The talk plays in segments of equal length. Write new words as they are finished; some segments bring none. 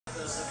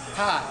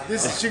Hi,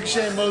 this is Sugar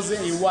Shane Mosley,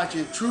 and you're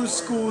watching True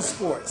School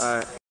Sports. All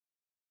right.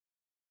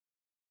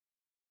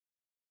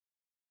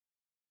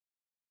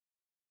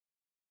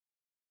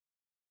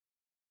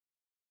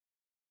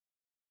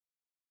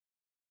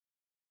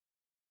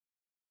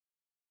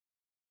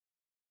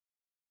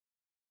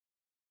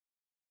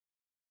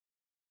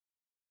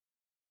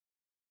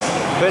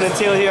 Ben and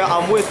Taylor here.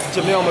 I'm with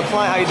Jameel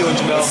McCline. How you doing,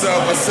 Jameel? What's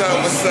up? What's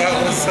up? What's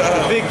up? What's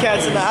up? Big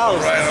cats in the house.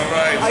 All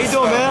right. How you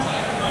doing, man?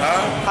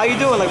 Huh? How you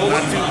doing? Like,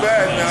 Not too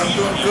bad, man. I'm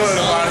doing good.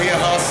 I'm out here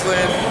hustling.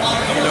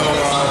 You know,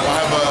 I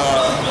have a.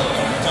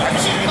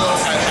 Actually, you know,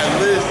 I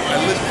live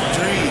the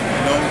dream.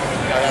 You know,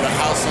 I got a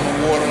house on the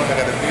water. I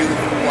got a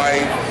beautiful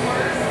wife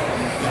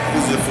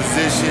who's a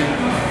physician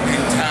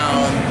in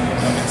town.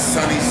 I'm in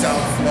sunny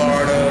South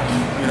Florida.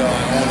 You know,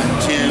 I own a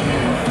gym.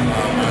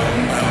 I'm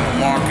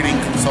a marketing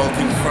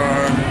consulting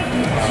firm.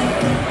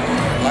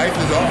 Life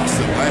is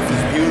awesome. Life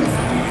is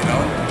beautiful, you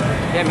know?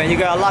 Yeah, man, you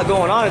got a lot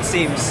going on, it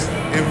seems.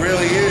 It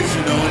really is,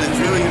 you know, and it's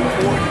really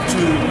important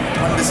to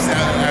understand.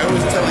 I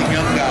always tell the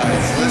young guys,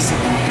 listen,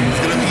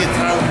 there's going to be a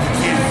time when you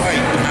can't fight.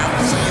 You have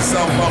to set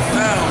yourself up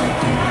now,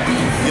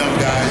 young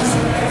guys,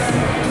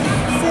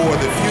 for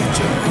the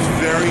future. It's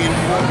very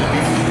important to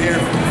be prepared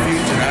for the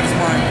future. That's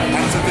why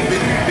I'm such a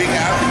big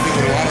advocate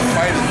with a lot of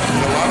fighters.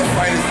 Because a lot of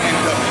fighters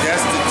end up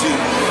destitute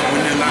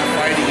when they're not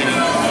fighting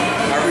anymore.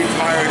 I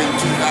retired in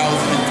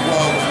 2012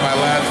 was my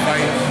last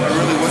fight. I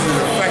really wasn't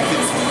affected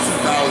since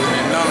 2009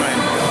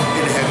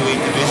 in the heavyweight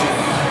division,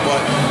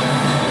 but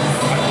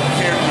I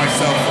prepared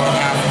myself for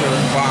after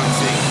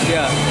boxing.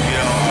 Yeah. You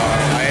know,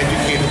 I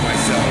educated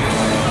myself.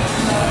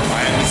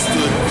 I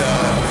understood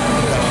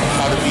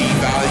how to be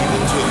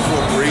valuable to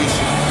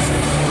corporations,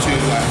 to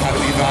how to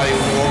be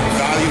valuable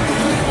to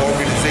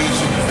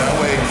organizations. That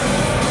way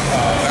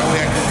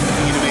I can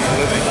continue to make a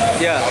living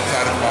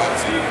outside of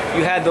boxing.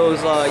 You had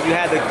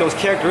those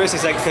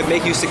characteristics that could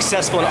make you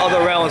successful in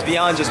other realms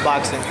beyond just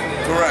boxing.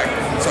 Correct.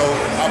 So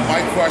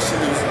my question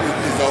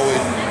is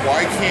always,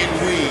 why can't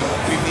we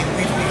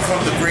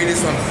become the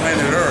greatest on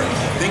planet Earth?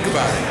 Think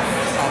about it.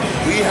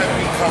 We have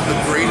become the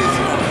greatest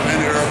on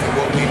planet Earth at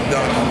what we've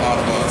done, a lot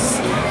of us,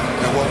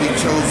 and what we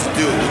chose to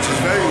do, which is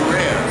very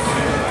rare.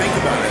 Think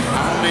about it.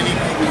 How many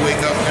people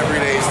wake up every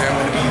day and say, I'm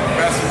going to be the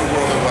best in the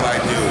world at what I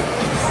do?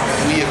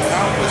 We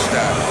accomplished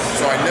that.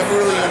 So I never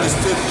really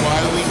understood why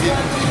a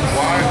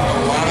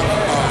lot of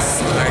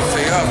us, and I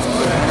say us,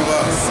 but one of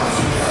us,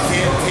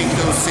 can't take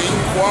those same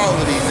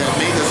qualities that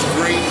made us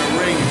great in the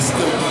ring and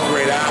still be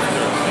great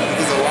after.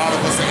 Because a lot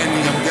of us are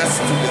ending up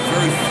destitute. There's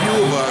very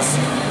few of us.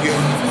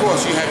 Of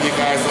course, you have your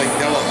guys like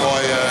De La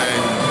Hoya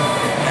and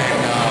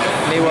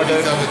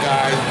these other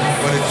guys,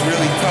 but it's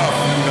really tough,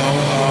 you know,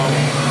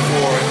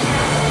 for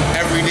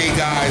everyday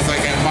guys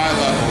like at my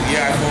level.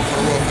 Yeah, I fought for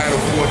the world title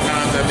 4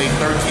 times. I made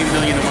 $13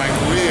 million in my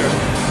career,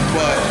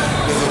 but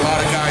there's a lot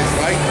of guys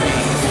like me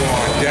who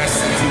are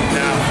destitute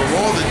now from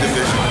all the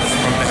divisions,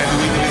 from the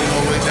heavyweight division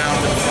all the way down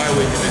to the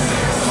flyweight division.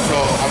 So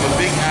I'm a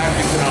big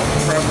advocate on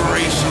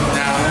preparation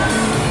now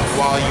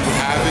while you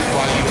have it,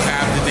 while you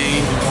have the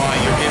name, while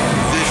you're in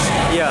position.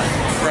 Yeah.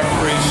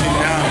 Preparation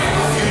now for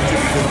the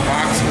future, because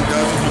boxing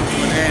does come to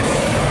an end.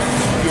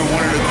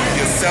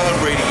 You're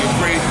celebrating, you're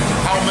great.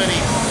 How many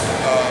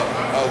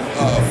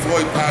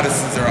Floyd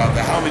Pattersons are out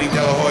there? How many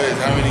De La Hoyas?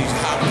 How many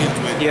Hopkins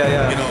with, you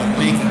know,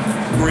 making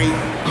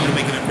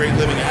a great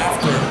living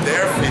after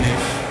they're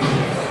finished?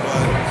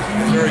 But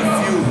there's very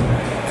few,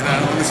 and I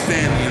don't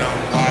understand, you know,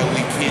 why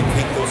we can't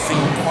take those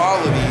same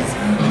qualities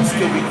and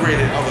still be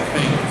great at other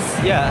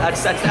things. Yeah,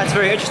 that's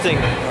very interesting.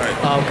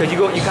 Right. Cause you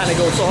kind of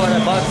go so hard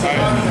at boxing.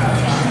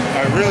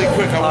 All right, really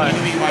quick, I want you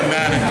to meet my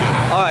manager.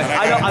 All right,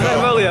 I met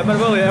him earlier.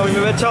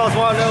 We met Charles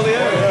Warren earlier.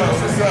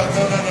 What's up?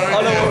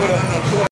 No.